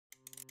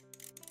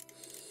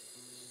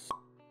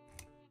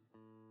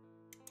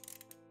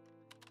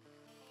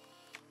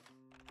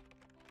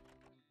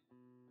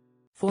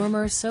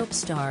Former soap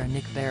star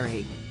Nick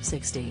Berry,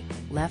 60,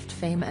 left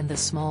fame and the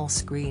small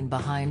screen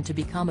behind to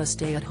become a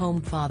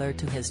stay-at-home father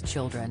to his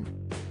children.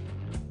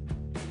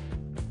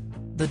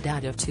 The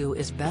dad of two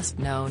is best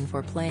known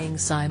for playing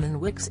Simon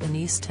Wicks in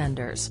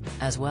EastEnders,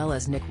 as well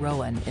as Nick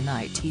Rowan in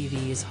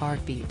ITV's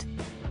Heartbeat.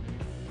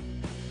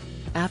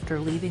 After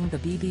leaving the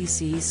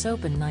BBC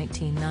soap in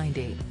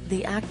 1990,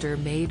 the actor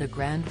made a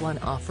grand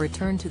one-off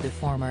return to the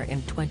former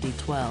in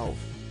 2012.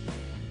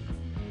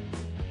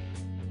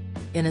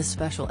 In a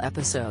special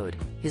episode,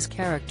 his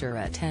character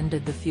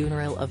attended the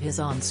funeral of his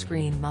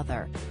on-screen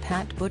mother,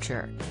 Pat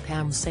Butcher,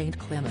 Pam St.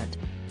 Clement.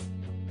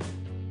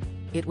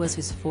 It was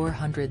his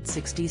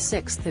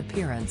 466th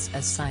appearance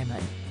as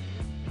Simon.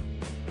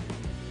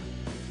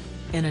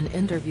 In an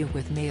interview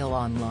with Mail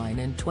Online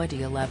in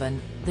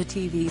 2011, the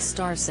TV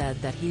star said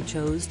that he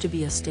chose to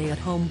be a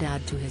stay-at-home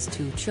dad to his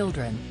two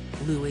children,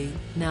 Louis,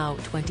 now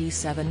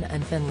 27,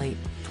 and Finley,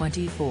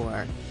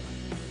 24.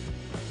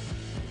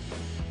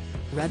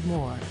 Read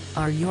more.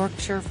 Our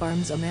Yorkshire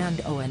Farm's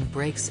Amanda Owen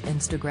breaks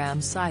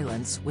Instagram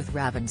silence with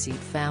Ravensseat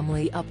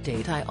family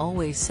update. I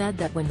always said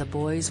that when the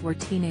boys were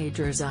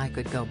teenagers I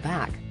could go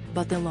back,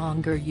 but the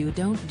longer you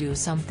don't do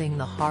something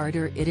the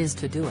harder it is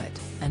to do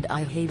it, and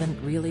I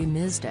haven't really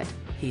missed it,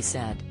 he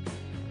said.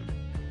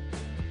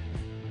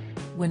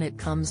 When it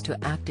comes to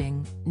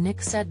acting,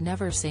 Nick said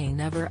never say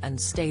never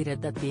and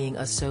stated that being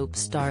a soap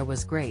star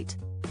was great.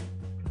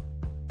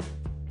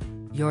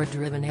 You're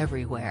driven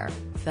everywhere,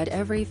 fed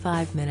every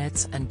 5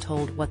 minutes and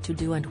told what to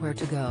do and where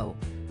to go.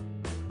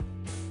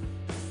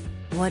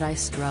 What I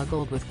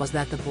struggled with was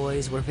that the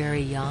boys were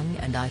very young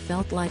and I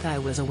felt like I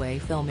was away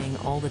filming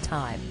all the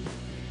time.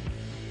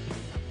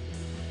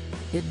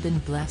 I'd been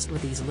blessed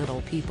with these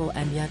little people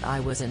and yet I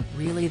wasn't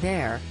really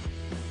there.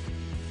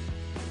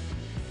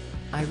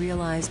 I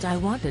realized I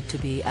wanted to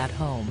be at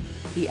home,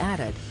 he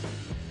added.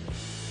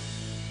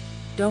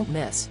 Don't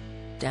miss.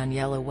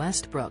 Daniela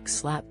Westbrook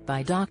slapped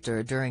by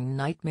doctor during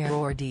nightmare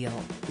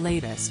ordeal.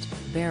 Latest,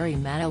 Barry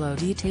Manilow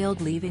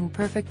detailed leaving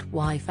perfect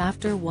wife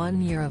after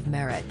 1 year of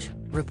marriage.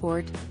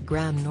 Report,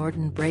 Graham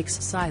Norton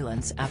breaks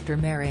silence after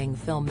marrying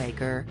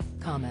filmmaker.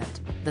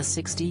 Comment, the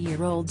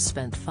 60-year-old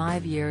spent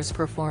 5 years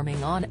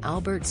performing on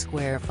Albert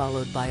Square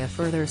followed by a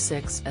further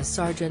 6 as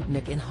Sergeant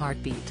Nick in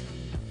Heartbeat.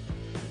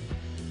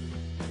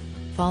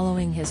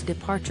 Following his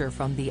departure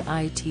from the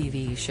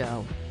ITV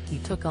show, he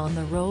took on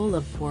the role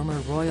of former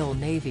Royal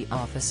Navy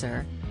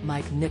officer,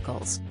 Mike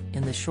Nichols,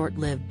 in the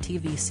short-lived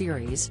TV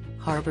series,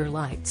 Harbour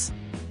Lights.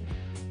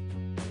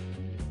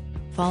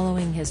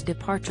 Following his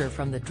departure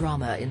from the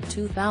drama in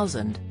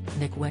 2000,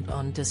 Nick went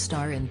on to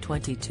star in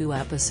 22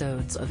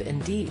 episodes of In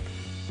Deep.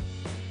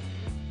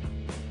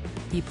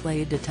 He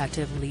played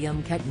Detective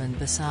Liam Ketman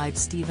beside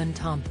Stephen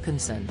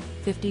Tompkinson,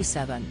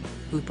 57,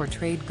 who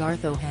portrayed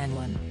Garth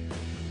O'Hanlon.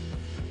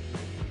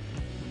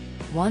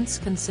 Once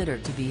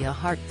considered to be a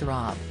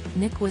heartthrob,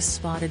 Nick was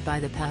spotted by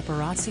the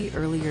paparazzi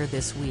earlier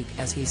this week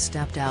as he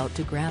stepped out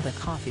to grab a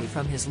coffee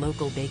from his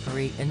local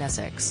bakery in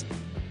Essex.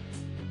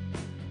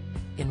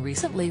 In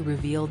recently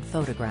revealed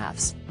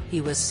photographs,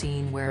 he was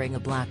seen wearing a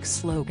black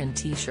slogan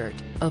t-shirt,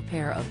 a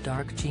pair of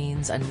dark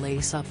jeans and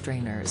lace-up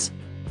trainers.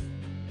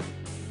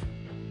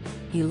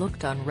 He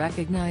looked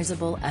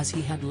unrecognizable as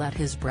he had let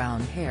his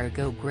brown hair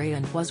go grey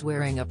and was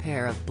wearing a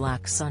pair of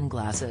black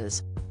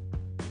sunglasses.